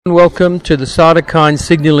Welcome to the Cytokine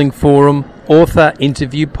Signaling Forum Author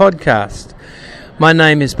Interview Podcast. My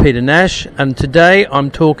name is Peter Nash, and today I'm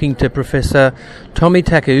talking to Professor Tsutomu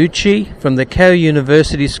Takeuchi from the Keio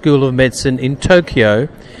University School of Medicine in Tokyo,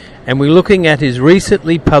 and we're looking at his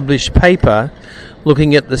recently published paper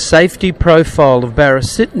looking at the safety profile of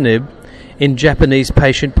baricitinib in Japanese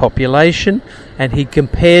patient population, and he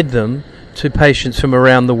compared them to patients from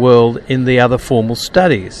around the world in the other formal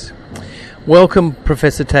studies. Welcome,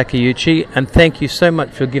 Professor Takeuchi, and thank you so much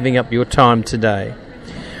for giving up your time today.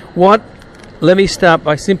 Let me start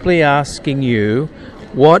by simply asking you,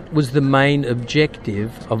 what was the main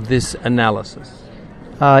objective of this analysis?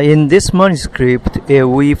 In this manuscript,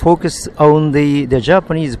 we focus on the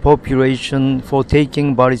Japanese population for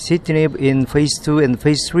taking baricitinib in phase 2 and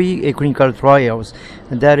phase 3 clinical trials.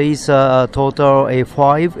 That is a total of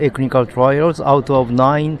 5 clinical trials out of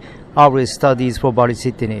 9 average studies for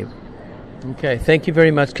baricitinib. Okay, thank you very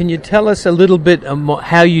much. Can you tell us a little bit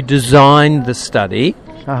how you designed the study?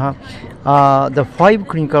 The 5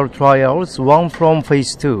 clinical trials, 1 from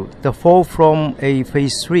phase 2, the 4 from a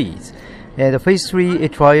phase 3. The phase 3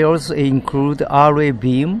 trials include RA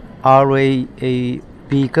Beam, RA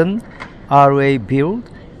Beacon, RA Build,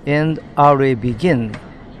 and RA Begin.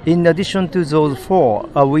 In addition to those 4,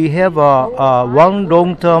 we have one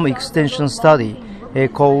long-term extension study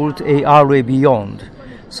called RA Beyond.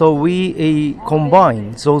 So we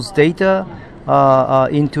combine those data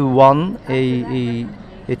into one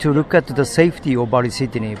to look at the safety of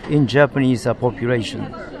baricitinib in Japanese population.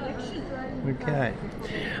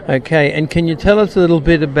 Okay, and can you tell us a little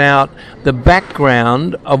bit about the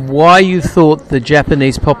background of why you thought the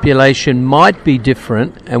Japanese population might be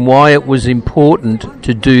different and why it was important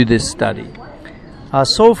to do this study?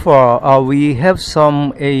 So far, we have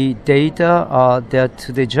some data that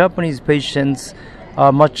the Japanese patients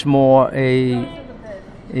are much more a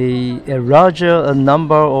larger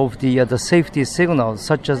number of the safety signals,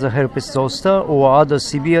 such as herpes zoster or other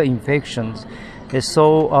severe infections.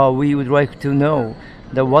 So we would like to know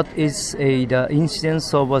what is the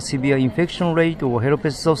incidence of a severe infection rate or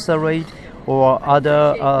herpes zoster rate or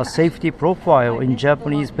other safety profile in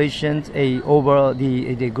Japanese patients over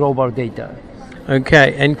the global data.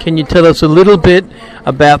 Okay, and can you tell us a little bit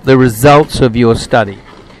about the results of your study?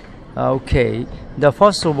 Okay.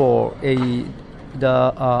 First of all, the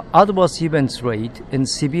adverse events rate and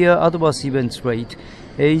severe adverse events rate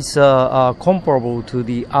is comparable to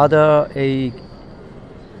the other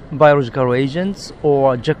biological agents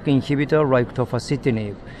or JAK inhibitor like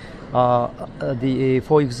tofacitinib.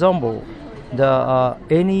 For example,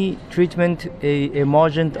 any treatment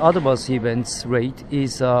emergent adverse events rate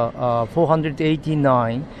is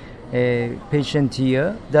 489 patient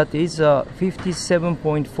year. That is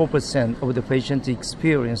 57.4% of the patients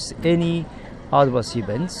experience any adverse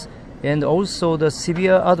events, and also the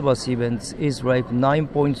severe adverse events is like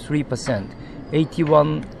 9.3%,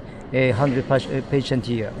 8,100 patient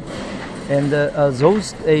year, and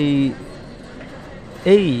those A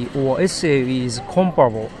or SA is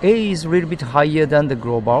comparable. A is a little bit higher than the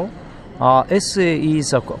global. SA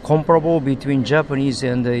is comparable between Japanese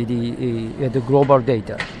and the global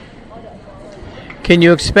data. Can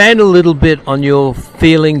you expand a little bit on your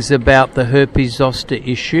feelings about the herpes zoster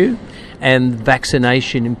issue and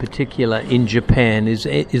vaccination in particular in Japan? Is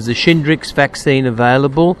the Shingrix vaccine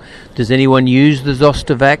available? Does anyone use the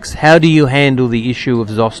Zostavax? How do you handle the issue of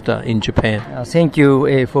zoster in Japan? Thank you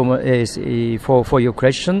for your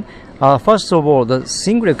question. First of all, the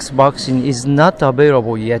Shingrix vaccine is not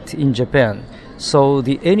available yet in Japan. So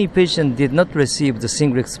any patient did not receive the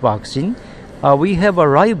Shingrix vaccine. We have a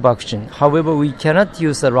live vaccine. However, we cannot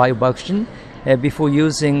use a live vaccine before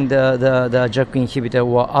using the JAK inhibitor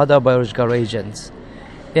or other biological agents.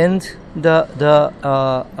 And the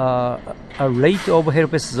rate of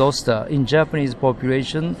herpes zoster in Japanese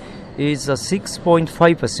population is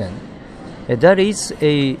 6.5%. That is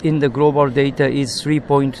in the global data is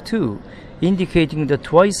 3.2, indicating that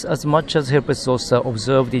twice as much as herpes zoster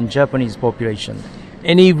observed in Japanese population.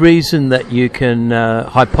 Any reason that you can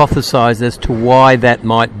hypothesize as to why that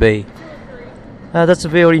might be? That's a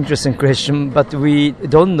very interesting question, but we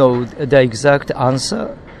don't know the exact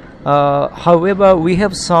answer. However, we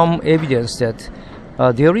have some evidence that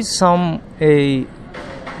there is some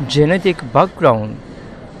genetic background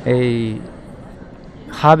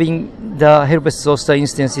having the herpes zoster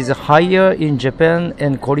incidence is higher in Japan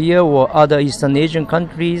and Korea or other Eastern Asian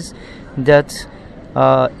countries. That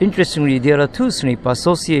interestingly, there are 2 SNP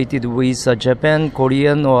associated with Japan,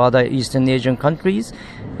 Korean, or other Eastern Asian countries.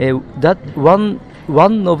 That one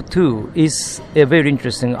of 2 is very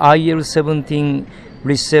interesting. IL-17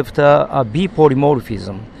 receptor B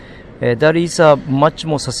polymorphism. that is much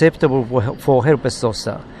more susceptible for herpes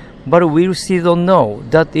zoster. But we still don't know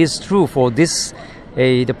that is true for this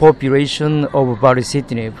the population of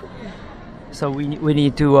baricitinib. So we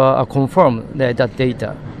need to confirm that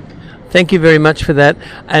data. Thank you very much for that.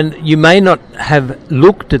 And you may not have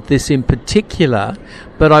looked at this in particular,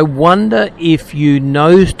 but I wonder if you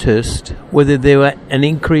noticed whether there were an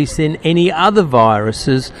increase in any other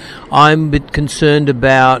viruses. I'm a bit concerned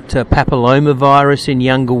about papillomavirus in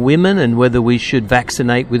younger women and whether we should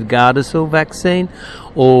vaccinate with Gardasil vaccine,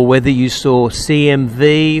 or whether you saw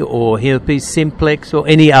CMV or herpes simplex or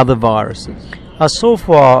any other viruses. So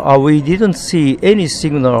far, we didn't see any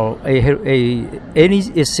signal,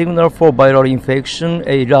 any signal for viral infection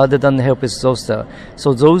rather than herpes zoster.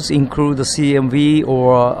 So those include the CMV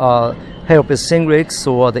or herpes simplex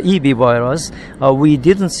or the EB virus. We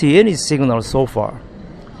didn't see any signal so far.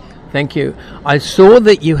 Thank you. I saw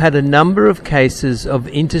that you had a number of cases of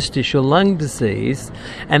interstitial lung disease,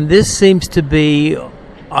 and this seems to be,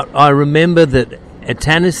 I remember that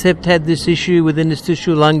etanercept had this issue with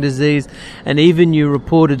interstitial lung disease, and even you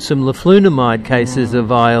reported some leflunomide cases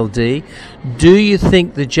of ILD. Do you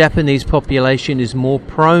think the Japanese population is more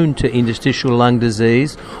prone to interstitial lung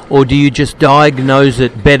disease, or do you just diagnose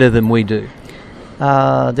it better than we do?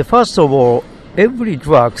 First of all, every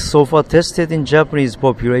drug so far tested in Japanese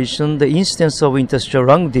population, the incidence of interstitial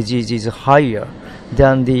lung disease is higher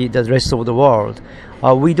than the rest of the world.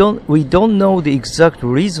 We don't know the exact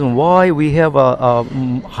reason why we have a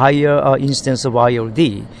higher incidence of ILD.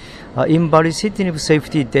 In baricitinib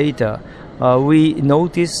safety data, we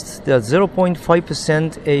noticed that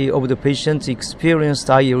 0.5% of the patients experienced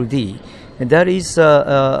ILD, and that is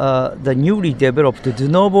the newly developed de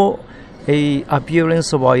novo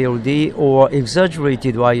appearance of ILD or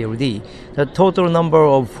exaggerated ILD. The total number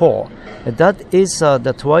of 4. That is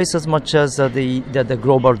twice as much as the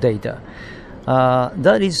global data.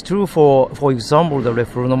 That is true for example, the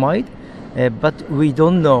leflunomide, but we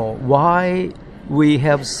don't know why we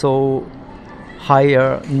have so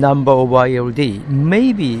higher number of ILD.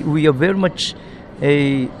 Maybe we are very much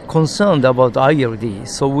concerned about ILD,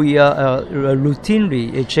 so we are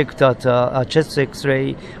routinely checked at a chest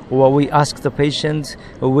X-ray, or we ask the patient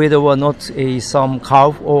whether or not some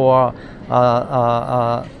cough or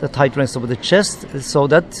the tightness of the chest, so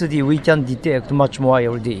that we can detect much more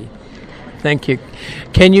ILD. Thank you.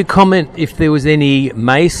 Can you comment if there was any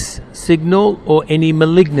MACE signal or any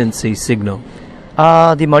malignancy signal?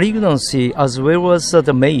 The malignancy as well as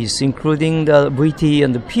the MACE, including the VT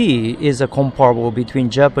and the P, is comparable between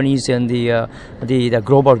Japanese and the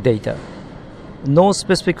global data. No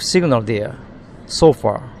specific signal there so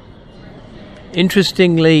far.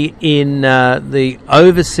 Interestingly, in the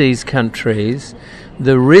overseas countries,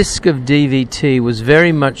 the risk of DVT was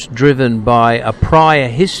very much driven by a prior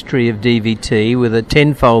history of DVT with a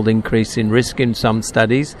tenfold increase in risk in some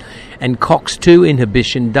studies, and COX-2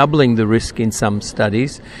 inhibition doubling the risk in some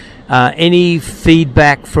studies. Any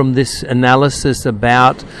feedback from this analysis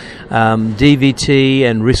about DVT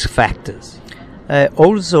and risk factors?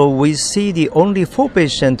 Also, we see the only 4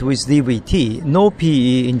 patients with DVT, no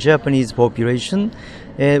PE in Japanese population.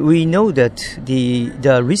 We know that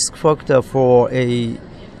the risk factor for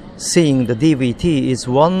seeing the DVT is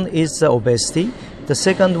one is obesity, the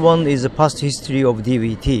second one is a past history of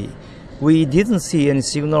DVT. We didn't see any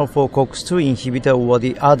signal for COX-2 inhibitor or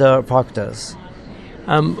the other factors.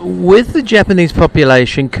 With the Japanese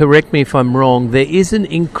population, correct me if I'm wrong, there is an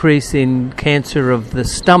increase in cancer of the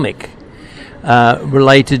stomach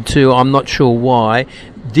related to, I'm not sure why.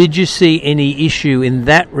 Did you see any issue in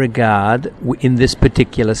that regard in this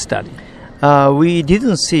particular study? We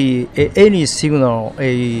didn't see any signal,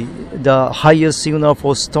 the highest signal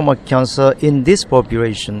for stomach cancer in this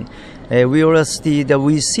population.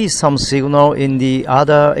 We see some signal in the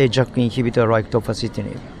other JAK inhibitor like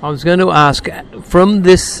tofacitinib. I was going to ask, from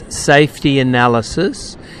this safety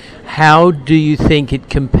analysis, how do you think it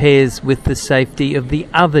compares with the safety of the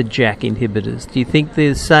other JAK inhibitors? Do you think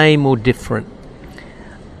they're the same or different?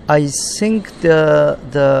 I think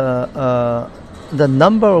the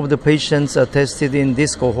number of the patients tested in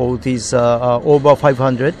this cohort is over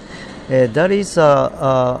 500. That is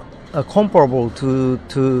comparable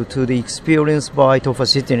to the experience by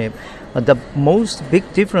tofacitinib. The most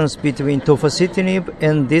big difference between tofacitinib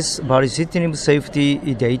and this baricitinib safety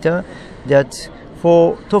data, that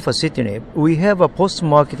for tofacitinib we have a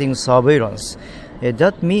post-marketing surveillance.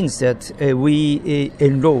 That means that we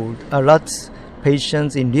enrolled a lot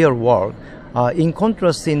patients in real world. In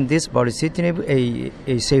contrast, in this baricitinib,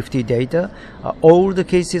 a safety data, all the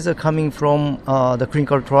cases are coming from the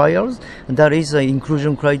clinical trials. That is the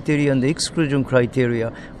inclusion criteria and the exclusion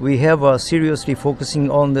criteria. We have seriously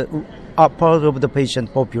focusing on the part of the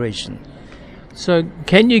patient population. So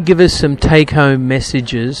can you give us some take-home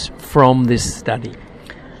messages from this study?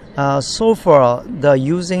 So far, the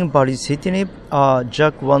using baricitinib,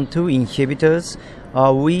 JAK1/2 inhibitors,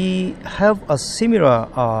 we have a similar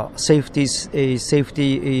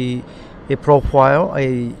safety profile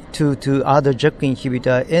to other JAK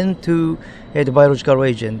inhibitor and to the biological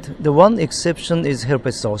agent. The one exception is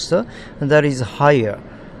herpes zoster, and that is higher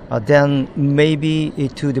than maybe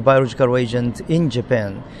to the biological agent in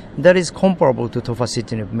Japan. That is comparable to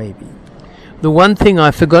tofacitinib maybe. The one thing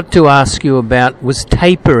I forgot to ask you about was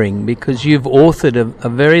tapering, because you've authored a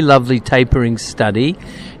very lovely tapering study.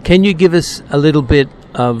 Can you give us a little bit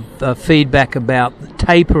of feedback about the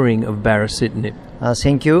tapering of baricitinib?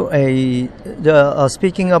 Thank you.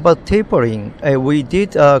 Speaking about tapering, we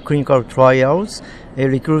did clinical trials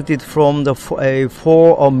recruited from the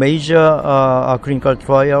four major clinical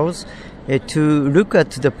trials to look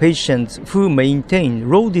at the patients who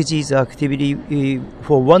maintain low disease activity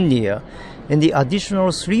for 1 year. In the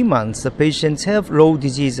additional 3 months, the patients have low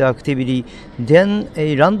disease activity, then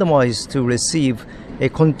randomized to receive a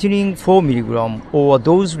continuing 4 milligram or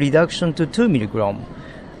dose reduction to 2 milligram.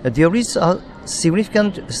 There is a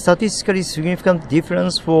statistically significant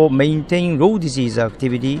difference for maintaining low disease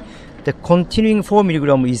activity. The continuing 4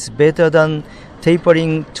 milligram is better than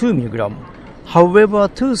tapering 2 milligram. However,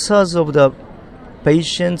 2/3 of the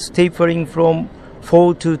patients tapering from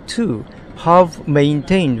 4 to 2 have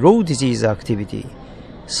maintained low disease activity.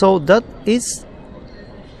 So that is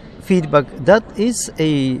feedback that is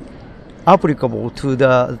applicable to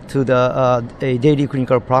the daily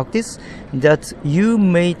clinical practice, that you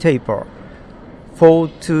may taper 4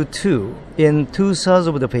 to 2 in 2/3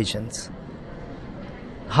 of the patients.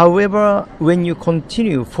 However, when you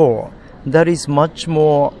continue 4, that is much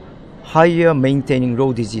more higher maintaining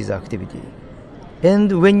low disease activity.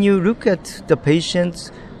 And when you look at the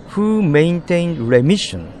patients who maintain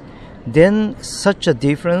remission, then such a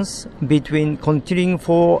difference between continuing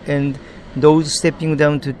 4 and those stepping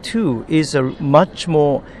down to 2 is much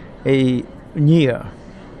more near.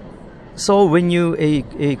 So when you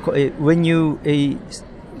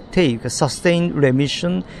take a sustained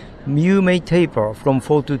remission, you may taper from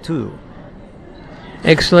 4 to 2.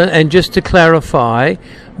 Excellent. And just to clarify,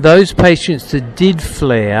 those patients that did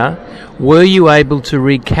flare, were you able to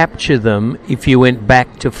recapture them if you went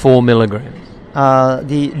back to 4 milligrams?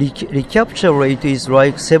 The recapture rate is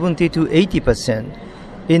like 70 to 80%.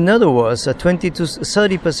 In other words, 20 to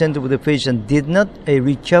 30% of the patient did not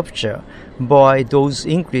recapture by dose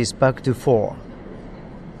increase back to 4.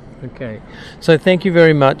 Okay. So thank you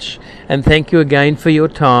very much, and thank you again for your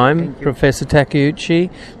time, Professor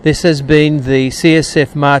Takeuchi. This has been the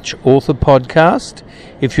CSF March Author Podcast.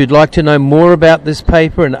 If you'd like to know more about this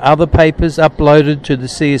paper and other papers uploaded to the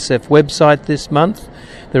CSF website this month,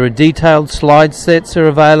 there are detailed slide sets are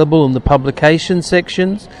available in the publication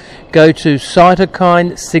sections. Go to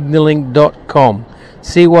cytokinesignaling.com,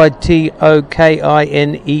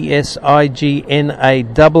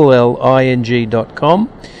 cytokinesignaling.com.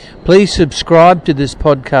 Please subscribe to this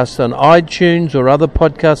podcast on iTunes or other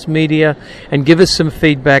podcast media, and give us some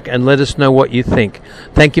feedback and let us know what you think.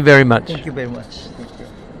 Thank you very much. Thank you very much.